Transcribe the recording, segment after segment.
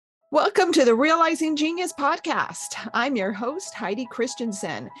Welcome to the Realizing Genius podcast. I'm your host, Heidi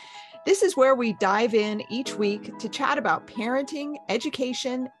Christensen. This is where we dive in each week to chat about parenting,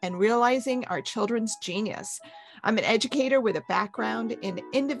 education, and realizing our children's genius. I'm an educator with a background in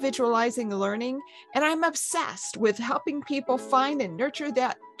individualizing learning, and I'm obsessed with helping people find and nurture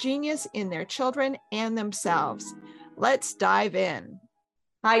that genius in their children and themselves. Let's dive in.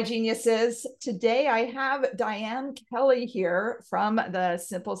 Hi, geniuses. Today I have Dianne Kelley here from The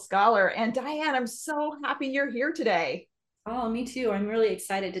Simple Scholar. And Dianne, I'm so happy you're here today. Oh, me too. I'm really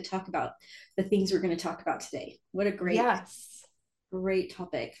excited to talk about the things we're going to talk about today. What a Yes. great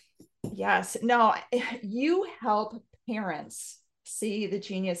topic. Yes. No, you help parents see the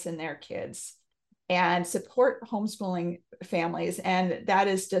genius in their kids and support homeschooling families. And that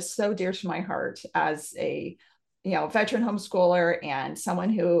is just so dear to my heart as a veteran homeschooler and someone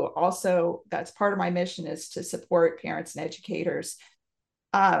who also, that's part of my mission, is to support parents and educators.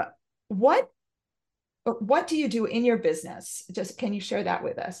 Uh, what do you do in your business? Just can you share that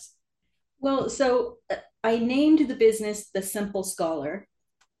with us? Well, I named the business The Simple Scholar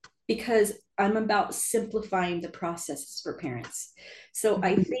because I'm about simplifying the processes for parents. So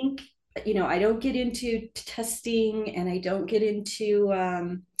I think, I don't get into testing and I don't get into,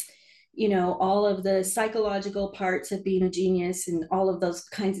 all of the psychological parts of being a genius and all of those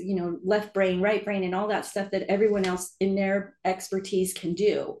kinds of, left brain, right brain, and all that stuff that everyone else in their expertise can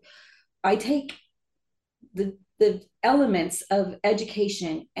do. I take the elements of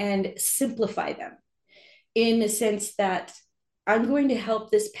education and simplify them in the sense that I'm going to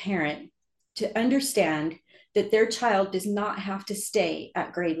help this parent to understand that their child does not have to stay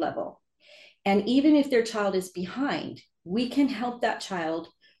at grade level. And even if their child is behind, we can help that child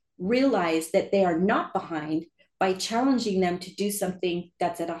realize that they are not behind by challenging them to do something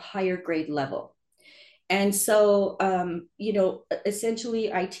that's at a higher grade level. And so,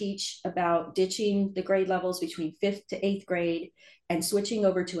 essentially, I teach about ditching the grade levels between fifth to eighth grade and switching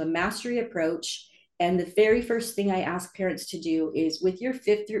over to a mastery approach. And the very first thing I ask parents to do is with your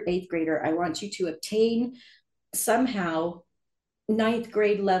fifth through eighth grader, I want you to obtain somehow ninth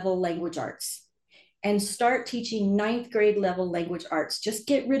grade level language arts and start teaching ninth grade level language arts. Just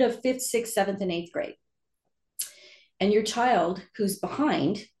get rid of fifth, sixth, seventh, and eighth grade. And your child who's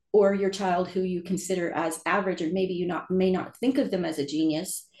behind, or your child who you consider as average, or maybe you may not think of them as a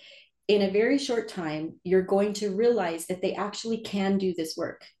genius, in a very short time, you're going to realize that they actually can do this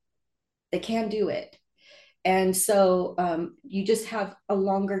work. They can do it. And so you just have a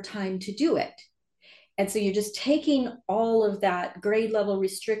longer time to do it. And so you're just taking all of that grade level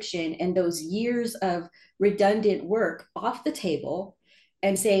restriction and those years of redundant work off the table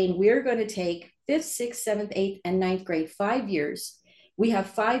and saying, we're going to take fifth, sixth, seventh, eighth, and ninth grade 5 years. We have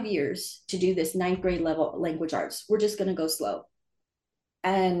 5 years to do this ninth grade level language arts. We're just going to go slow.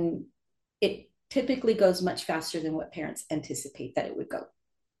 And it typically goes much faster than what parents anticipate that it would go.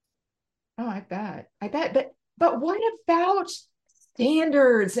 Oh, I bet. But what about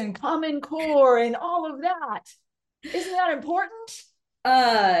standards and Common Core and all of that? Isn't that important?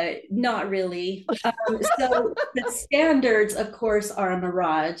 Not really. So the standards, of course, are a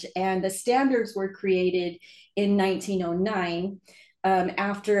mirage, and the standards were created in 1909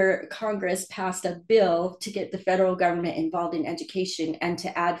 after Congress passed a bill to get the federal government involved in education and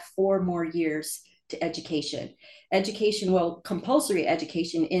to add 4 more years to education. Compulsory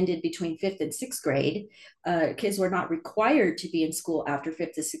education ended between fifth and sixth grade. Kids were not required to be in school after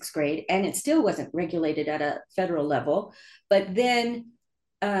fifth to sixth grade, and it still wasn't regulated at a federal level. But then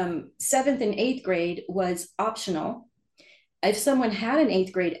seventh and eighth grade was optional. If someone had an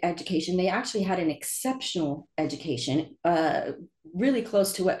eighth grade education, they actually had an exceptional education, really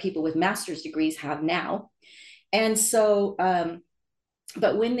close to what people with master's degrees have now. And so,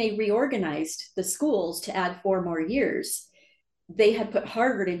 but when they reorganized the schools to add 4 more years, they had put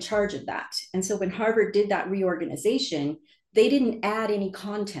Harvard in charge of that. And so when Harvard did that reorganization, they didn't add any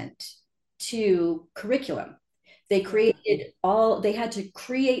content to curriculum. They had to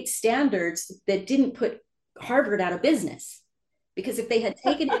create standards that didn't put Harvard out of business. Because if they had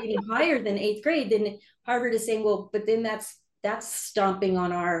taken it any higher than eighth grade, then Harvard is saying, well, but then that's stomping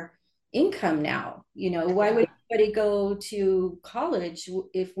on our income now. Why would anybody go to college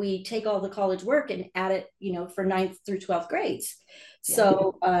if we take all the college work and add it, for 9th through 12th grades? Yeah.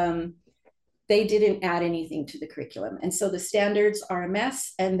 So they didn't add anything to the curriculum. And so the standards are a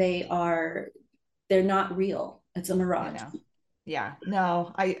mess, and they're not real. It's a mirage. Yeah,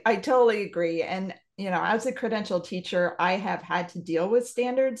 no, I totally agree. And, as a credentialed teacher, I have had to deal with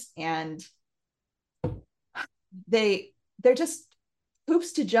standards, and they're just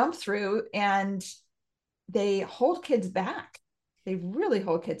hoops to jump through, and they hold kids back. They really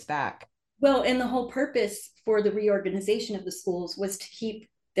hold kids back. Well, and the whole purpose for the reorganization of the schools was to keep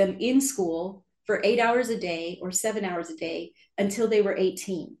them in school for 8 hours a day or 7 hours a day until they were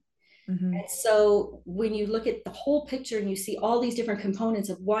 18. Mm-hmm. And so when you look at the whole picture and you see all these different components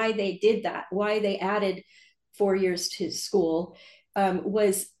of why they did that, why they added 4 years to school,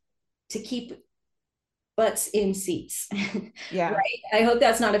 was to keep butts in seats. Yeah. Right? I hope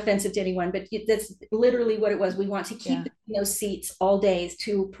that's not offensive to anyone, but that's literally what it was. We want to keep Yeah. them in those seats all days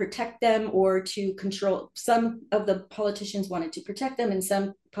to protect them or to control. Some of the politicians wanted to protect them, and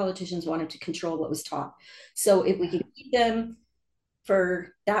some politicians wanted to control what was taught. So if we could keep them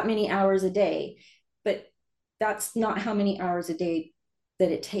for that many hours a day, but that's not how many hours a day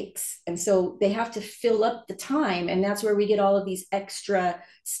that it takes. And so they have to fill up the time. And that's where we get all of these extra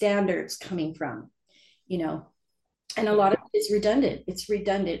standards coming from, you know. And a lot of it is redundant. It's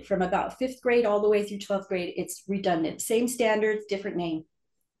redundant from about fifth grade all the way through 12th grade. It's redundant. Same standards, different name.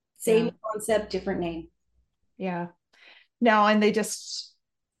 Same Yeah. concept, different name. Yeah. No, and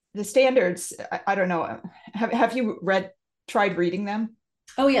the standards, I don't know. Have you tried reading them?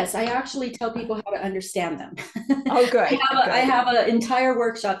 Oh yes, I actually tell people how to understand them. Oh, good, I good. have an entire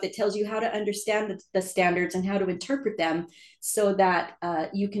workshop that tells you how to understand the standards and how to interpret them so that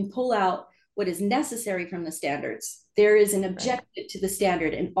you can pull out what is necessary from the standards. There is an Right. objective to the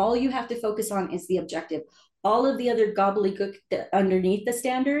standard, and all you have to focus on is the objective. All of the other gobbledygook underneath the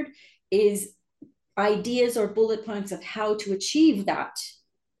standard is ideas or bullet points of how to achieve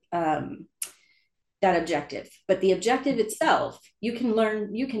um, that objective. But the objective itself, you can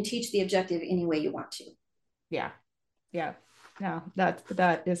learn, you can teach the objective any way you want to. Yeah. Yeah. No,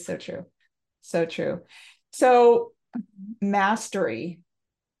 that is so true. So true. So mastery.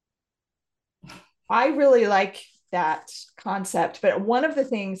 I really like that concept. But one of the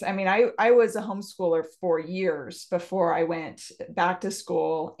things, I mean, I was a homeschooler for years before I went back to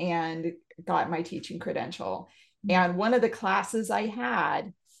school and got my teaching credential. And one of the classes I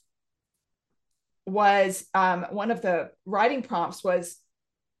had was one of the writing prompts was,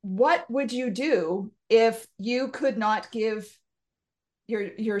 what would you do if you could not give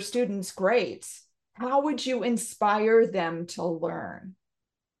your students grades? How would you inspire them to learn?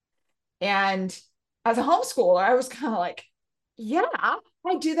 And as a homeschooler, I was kind of like, yeah,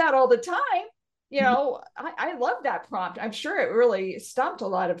 I do that all the time. You know, I love that prompt. I'm sure it really stumped a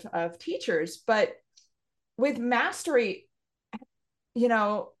lot of teachers, but with mastery, you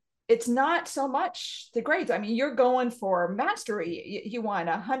know, it's not so much the grades. I mean, you're going for mastery. You want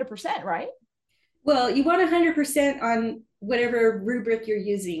 100%, right? Well, you want 100% on whatever rubric you're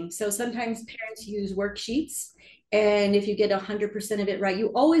using. So sometimes parents use worksheets. And if you get 100% of it right, you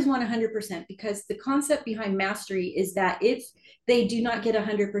always want 100% because the concept behind mastery is that if they do not get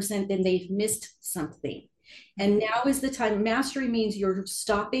 100%, then they've missed something. And now is the time. Mastery means you're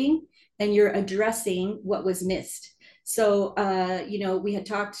stopping and you're addressing what was missed. So, we had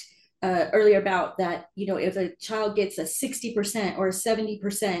talked earlier about that, if a child gets a 60% or a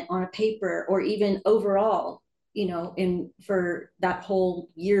 70% on a paper or even overall, in for that whole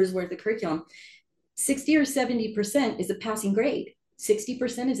year's worth of curriculum, 60 or 70% is a passing grade.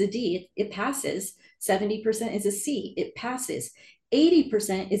 60% is a D, it passes. 70% is a C, it passes.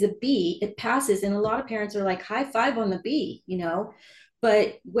 80% is a B, it passes. And a lot of parents are like, high five on the B,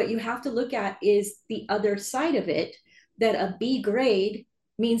 But what you have to look at is the other side of it, that a B grade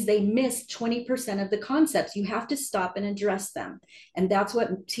means they missed 20% of the concepts. You have to stop and address them. And that's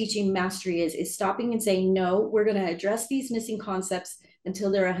what teaching mastery is stopping and saying, no, we're going to address these missing concepts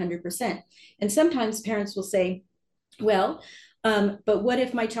until they're 100%. And sometimes parents will say, well, but what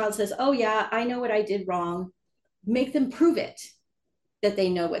if my child says, oh yeah, I know what I did wrong. Make them prove it that they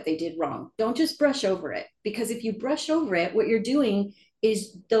know what they did wrong. Don't just brush over it, because if you brush over it, what you're doing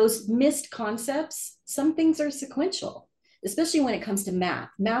is those missed concepts, some things are sequential, especially when it comes to math.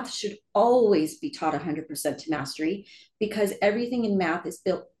 Math should always be taught 100% to mastery because everything in math is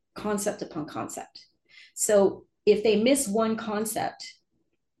built concept upon concept. So if they miss one concept,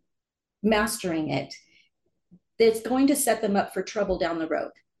 mastering it, it's going to set them up for trouble down the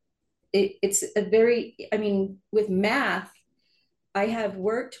road. It's a very, I mean, with math, I have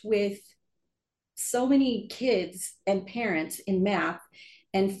worked with so many kids and parents in math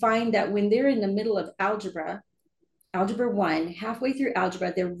and find that when they're in the middle of algebra 1, halfway through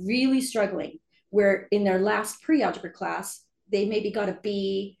algebra, they're really struggling. Where in their last pre-algebra class, they maybe got a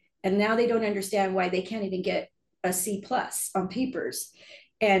B, and now they don't understand why they can't even get a C plus on papers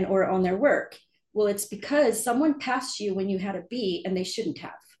or on their work. Well, it's because someone passed you when you had a B and they shouldn't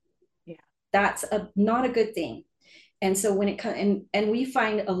have. Yeah. That's not a good thing. And so when it comes, and we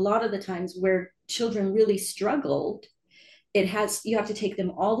find a lot of the times where children really struggled you have to take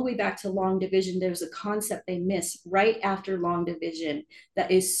them all the way back to long division. There's a concept they miss right after long division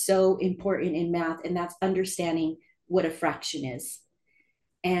that is so important in math, and that's understanding what a fraction is.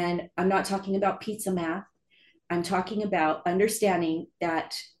 And I'm not talking about pizza math. I'm talking about understanding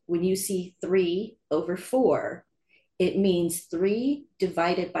that when you see 3/4, it means 3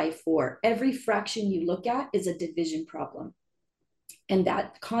 divided by 4. Every fraction you look at is a division problem. And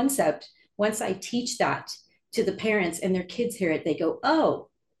that concept, once I teach that to the parents and their kids hear it, they go, oh,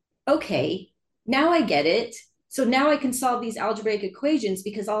 okay, now I get it. So now I can solve these algebraic equations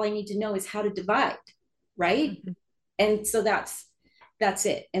because all I need to know is how to divide, right? Mm-hmm. And so that's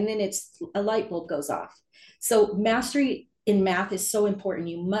it. And then it's a light bulb goes off. So mastery in math is so important.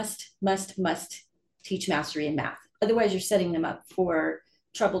 You must teach mastery in math. Otherwise, you're setting them up for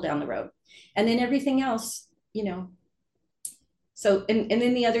trouble down the road. And then everything else, so, and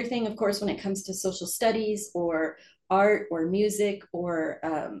then the other thing, of course, when it comes to social studies or art or music or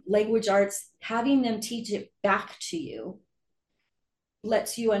language arts, having them teach it back to you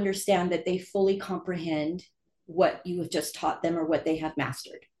lets you understand that they fully comprehend what you have just taught them or what they have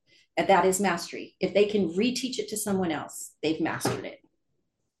mastered. And that is mastery. If they can reteach it to someone else, they've mastered it.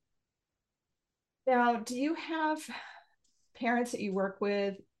 Now, do you have parents that you work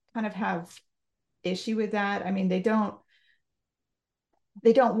with kind of have issue with that? I mean, they don't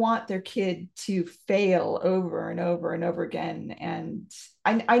want their kid to fail over and over and over again. And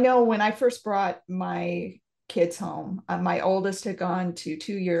I know when I first brought my kids home, my oldest had gone to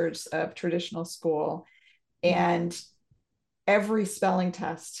 2 years of traditional school, and every spelling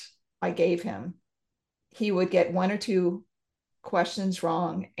test I gave him, he would get 1 or 2 questions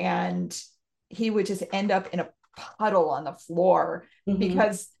wrong, and he would just end up in a puddle on the floor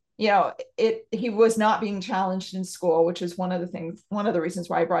because he was not being challenged in school, which is one of the reasons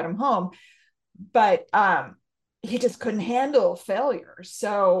why I brought him home. But he just couldn't handle failure.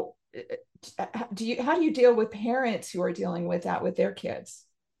 So how do you deal with parents who are dealing with that with their kids?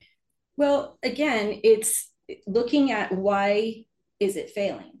 Well, again, it's looking at why is it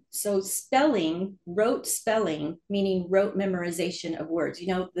failing. So spelling, rote spelling, meaning rote memorization of words,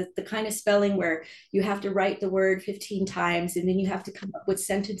 the kind of spelling where you have to write the word 15 times and then you have to come up with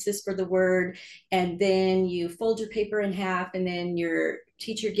sentences for the word, and then you fold your paper in half, and then your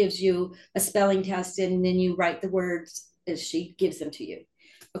teacher gives you a spelling test, and then you write the words as she gives them to you.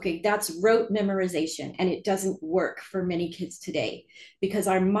 Okay, that's rote memorization, and it doesn't work for many kids today because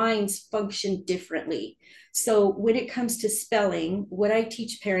our minds function differently. So when it comes to spelling, what I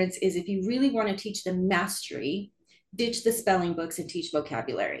teach parents is if you really want to teach them mastery, ditch the spelling books and teach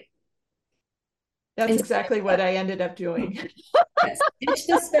vocabulary. That's exactly what I ended up doing. Yes, ditch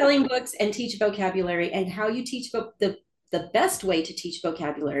the spelling books and teach vocabulary. And how you teach the best way to teach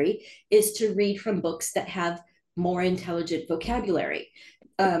vocabulary is to read from books that have more intelligent vocabulary.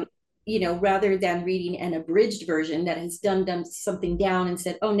 Rather than reading an abridged version that has done something down and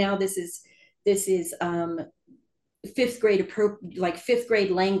said, oh, now this is fifth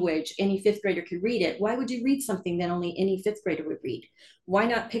grade language. Any fifth grader could read it. Why would you read something that only any fifth grader would read? Why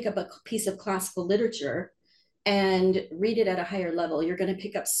not pick up a piece of classical literature and read it at a higher level? You're going to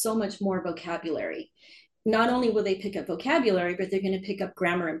pick up so much more vocabulary. Not only will they pick up vocabulary, but they're going to pick up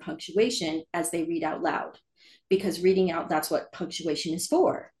grammar and punctuation as they read out loud. Because reading out, that's what punctuation is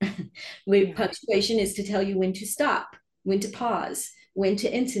for. Punctuation is to tell you when to stop, when to pause, when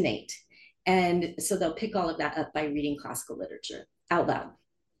to intonate. And so they'll pick all of that up by reading classical literature out loud.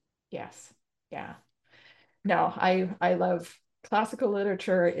 Yes. Yeah. No, I love classical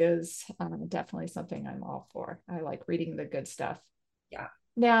literature is definitely something I'm all for. I like reading the good stuff. Yeah.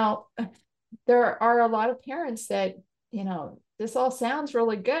 Now, there are a lot of parents that, this all sounds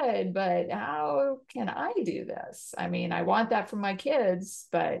really good, but how can I do this? I mean, I want that for my kids,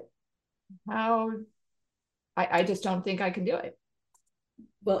 but I just don't think I can do it.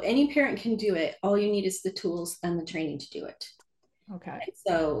 Well, any parent can do it. All you need is the tools and the training to do it. Okay. And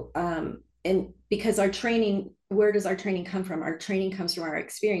so, and because our training, where does our training come from? Our training comes from our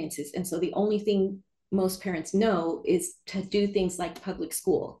experiences. And so the only thing most parents know is to do things like public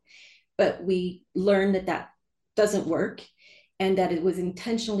school. But we learn that doesn't work, and that it was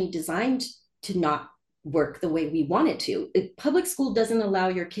intentionally designed to not work the way we want it to. Public school doesn't allow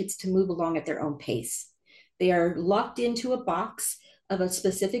your kids to move along at their own pace. They are locked into a box of a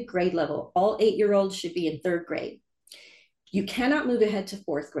specific grade level. All 8-year-olds should be in 3rd grade. You cannot move ahead to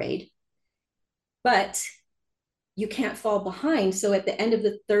 4th grade, but you can't fall behind. So at the end of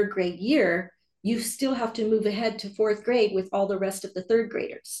the 3rd grade year, you still have to move ahead to 4th grade with all the rest of the 3rd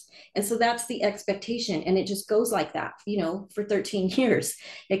graders. And so that's the expectation. And it just goes like that, for 13 years,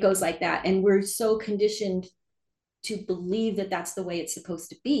 it goes like that. And we're so conditioned to believe that that's the way it's supposed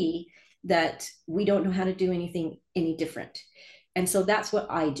to be, that we don't know how to do anything any different. And so that's what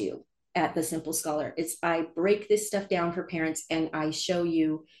I do at the Simple Scholar. Is I break this stuff down for parents, and I show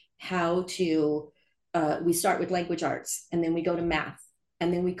you how to, we start with language arts, and then we go to math,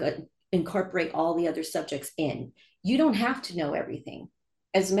 and then we could incorporate all the other subjects in. You don't have to know everything.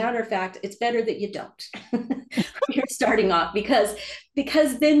 As a matter of fact, it's better that you don't. You're starting off, because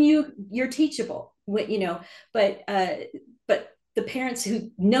then you're teachable, you know. But the parents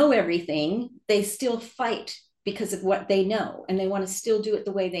who know everything, they still fight because of what they know, and they want to still do it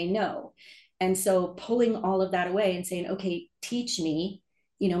the way they know. And so pulling all of that away and saying, okay, teach me,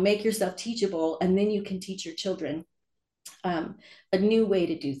 you know, make yourself teachable, and then you can teach your children a new way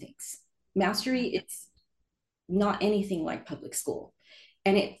to do things. Mastery, it's not anything like public school.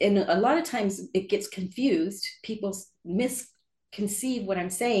 And a lot of times it gets confused. People misconceive what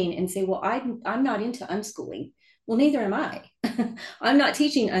I'm saying and say, well, I'm not into unschooling. Well, neither am I. I'm not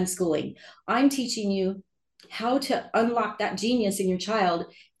teaching unschooling. I'm teaching you how to unlock that genius in your child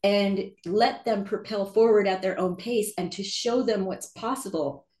and let them propel forward at their own pace, and to show them what's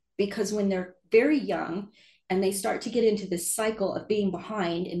possible. Because when they're very young and they start to get into this cycle of being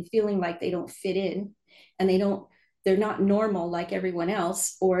behind and feeling like they don't fit in, and they're not normal like everyone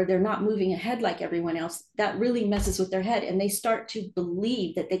else, or they're not moving ahead like everyone else, that really messes with their head, and they start to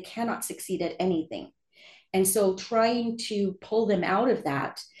believe that they cannot succeed at anything. And so trying to pull them out of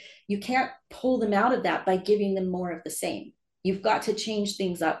that, you can't pull them out of that by giving them more of the same. You've got to change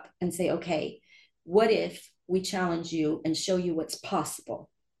things up and say, okay, what if we challenge you and show you what's possible?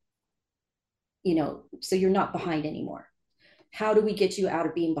 You know, so you're not behind anymore. How do we get you out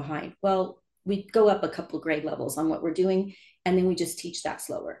of being behind? Well, we go up a couple of grade levels on what we're doing, and then we just teach that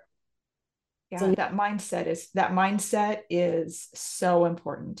slower. Yeah, so that mindset is so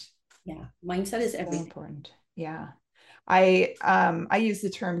important. Yeah, mindset is everything. So important. Yeah. I use the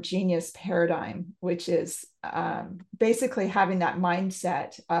term genius paradigm, which is basically having that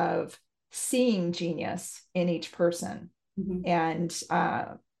mindset of seeing genius in each person, mm-hmm.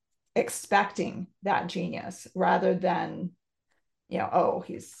 and expecting that genius, rather than, you know, oh,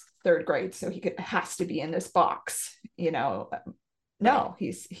 he's third grade, so has to be in this box, you know. No,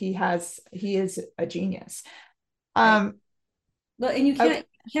 right. he is a genius. Right. Well, and you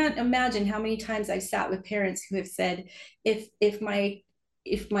can't imagine how many times I've sat with parents who have said, if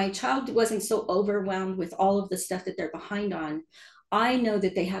my child wasn't so overwhelmed with all of the stuff that they're behind on, I know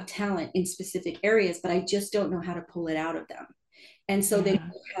that they have talent in specific areas, but I just don't know how to pull it out of them. And so they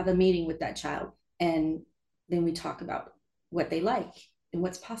have a meeting with that child, and then we talk about what they like and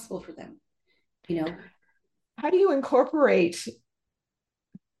what's possible for them. You know, how do you incorporate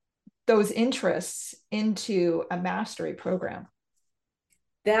those interests into a mastery program?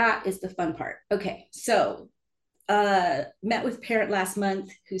 That is the fun part. Okay, so met with a parent last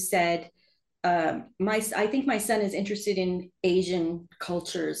month who said, I think my son is interested in Asian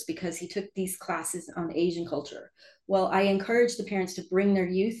cultures because he took these classes on Asian culture. Well, I encourage the parents to bring their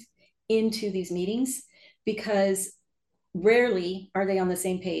youth into these meetings, because rarely are they on the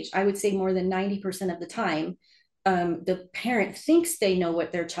same page. I would say more than 90% of the time, the parent thinks they know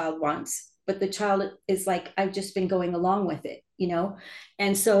what their child wants, but the child is like, I've just been going along with it, you know?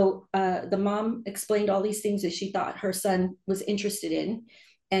 And so the mom explained all these things that she thought her son was interested in.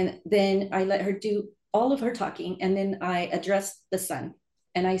 And then I let her do all of her talking. And then I addressed the son.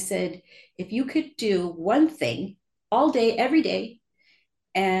 And I said, if you could do one thing all day, every day,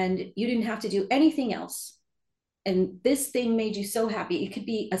 and you didn't have to do anything else, and this thing made you so happy, it could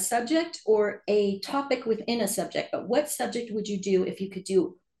be a subject or a topic within a subject, but what subject would you do if you could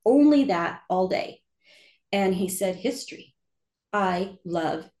do only that all day? And he said, history. I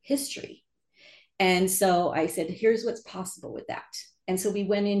love history. And so I said, here's what's possible with that. And so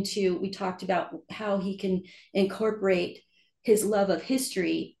we talked about how he can incorporate his love of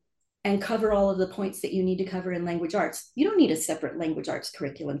history and cover all of the points that you need to cover in language arts. You don't need a separate language arts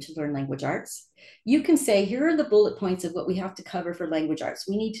curriculum to learn language arts. You can say, here are the bullet points of what we have to cover for language arts.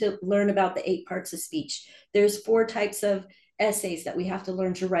 We need to learn about the 8 parts of speech. There's 4 types of essays that we have to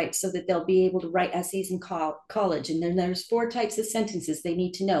learn to write so that they'll be able to write essays in college. And then there's 4 types of sentences they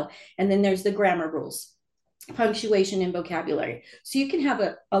need to know. And then there's the grammar rules, punctuation, and vocabulary. So you can have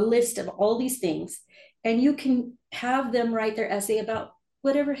a list of all these things, and you can have them write their essay about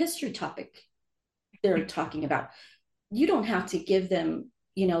whatever history topic they're talking about. You don't have to give them,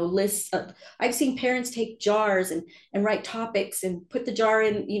 you know, lists of, I've seen parents take jars and write topics and put the jar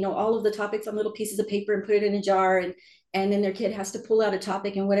in, you know, all of the topics on little pieces of paper and put it in a jar. And then their kid has to pull out a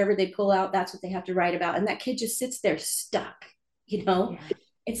topic, and whatever they pull out, that's what they have to write about. And that kid just sits there stuck, you know? Yeah.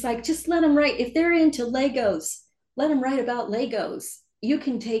 It's like, just let them write. If they're into Legos, let them write about Legos. You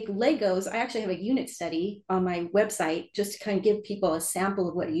can take Legos. I actually have a unit study on my website just to kind of give people a sample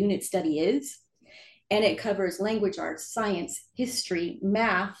of what a unit study is. And it covers language arts, science, history,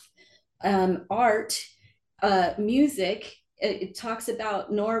 math, art, music. It talks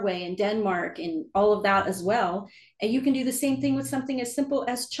about Norway and Denmark and all of that as well. And you can do the same thing with something as simple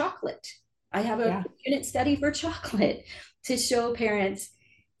as chocolate. I have a unit study for chocolate to show parents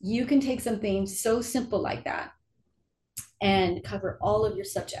you can take something so simple like that and cover all of your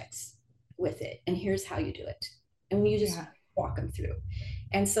subjects with it. And here's how you do it. And you just walk them through.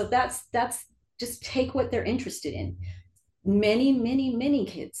 And so that's just take what they're interested in. Many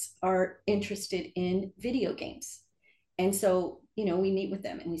kids are interested in video games. And so, you know, we meet with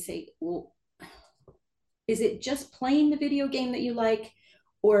them and we say, well, is it just playing the video game that you like?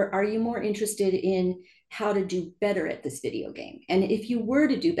 Or are you more interested in how to do better at this video game? And if you were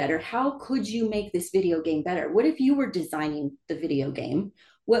to do better, how could you make this video game better? What if you were designing the video game?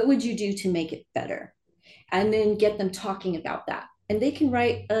 What would you do to make it better? And then get them talking about that. And they can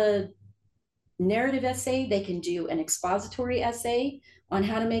write a narrative essay. They can do an expository essay on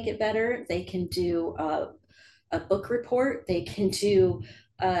how to make it better. They can do a book report. They can do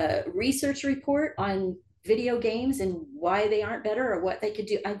a research report on video games and why they aren't better or what they could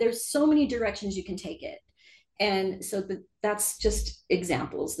do. There's so many directions you can take it. And so that's just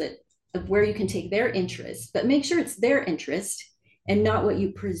examples of where you can take their interest, but make sure it's their interest and not what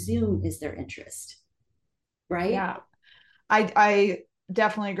you presume is their interest. Right? Yeah, I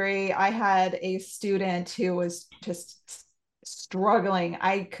definitely agree. I had a student who was just struggling.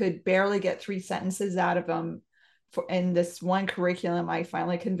 I could barely get 3 sentences out of him. In this one curriculum, I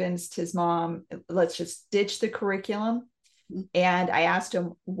finally convinced his mom, let's just ditch the curriculum. And I asked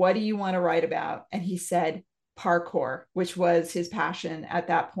him, what do you want to write about? And he said, parkour, which was his passion at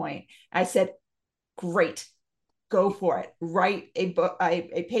that point. I said, great, go for it. Write a book,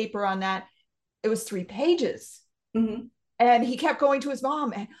 a paper on that. It was 3 pages. Mm-hmm. And he kept going to his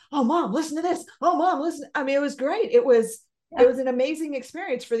mom and, oh, mom, listen to this. Oh, mom, listen. I mean, it was great. It was an amazing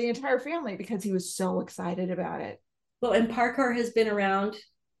experience for the entire family because he was so excited about it. Well, and parkour has been around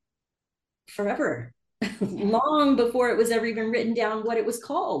forever, long before it was ever even written down what it was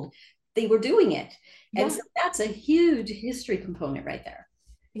called. They were doing it. And so that's a huge history component right there.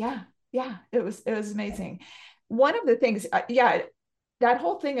 Yeah. It was amazing. One of the things, that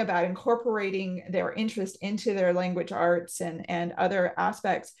whole thing about incorporating their interest into their language arts and other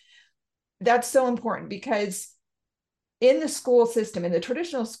aspects, that's so important because in the school system, in the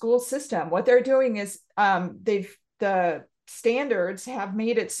traditional school system, what they're doing is the standards have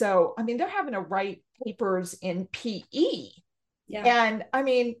made it so, I mean, they're having to write papers in PE. Yeah. And I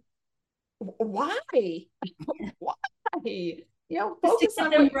mean, why? You know, focus on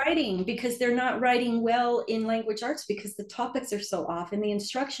them writing because they're not writing well in language arts because the topics are so off and the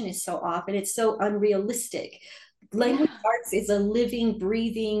instruction is so off and it's so unrealistic. Language arts is a living,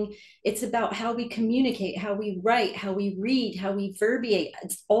 breathing, it's about how we communicate, how we write, how we read, how we verbiate.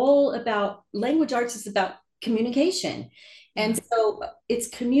 It's all about, language arts is about communication. And so it's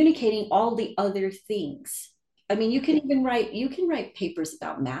communicating all the other things. I mean, you can write papers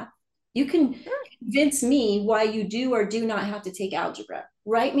about math. You can convince me why you do or do not have to take algebra.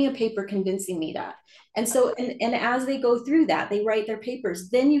 Write me a paper convincing me that. And so, and as they go through that, they write their papers.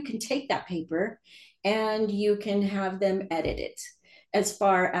 Then you can take that paper and you can have them edit it as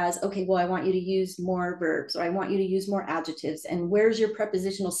far as, okay, well, I want you to use more verbs or I want you to use more adjectives. And where's your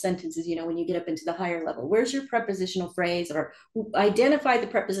prepositional sentences, you know, when you get up into the higher level? Where's your prepositional phrase, or identify the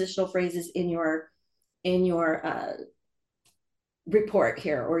prepositional phrases in your report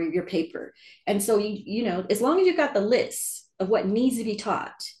here or your paper. And so you know, as long as you've got the list of what needs to be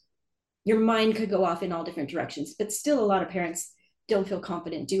taught, your mind could go off in all different directions, but still a lot of parents don't feel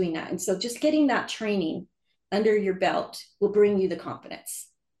confident doing that. And so just getting that training under your belt will bring you the confidence.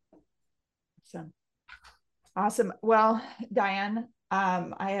 Awesome. Well, Dianne,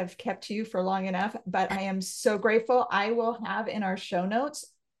 I have kept you for long enough, but I am so grateful. I will have in our show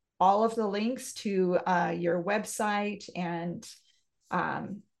notes all of the links to your website and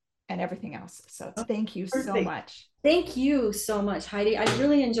everything else. So thank you so much. Thank you so much, Heidi. I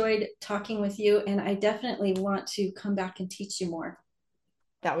really enjoyed talking with you, and I definitely want to come back and teach you more.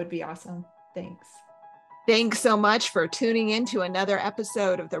 That would be awesome. Thanks. Thanks so much for tuning in to another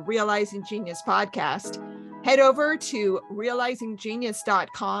episode of the Realizing Genius podcast. Head over to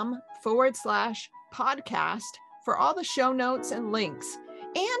realizinggenius.com/podcast for all the show notes and links,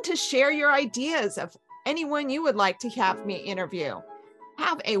 and to share your ideas of anyone you would like to have me interview.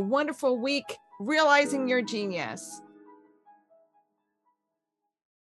 Have a wonderful week realizing your genius.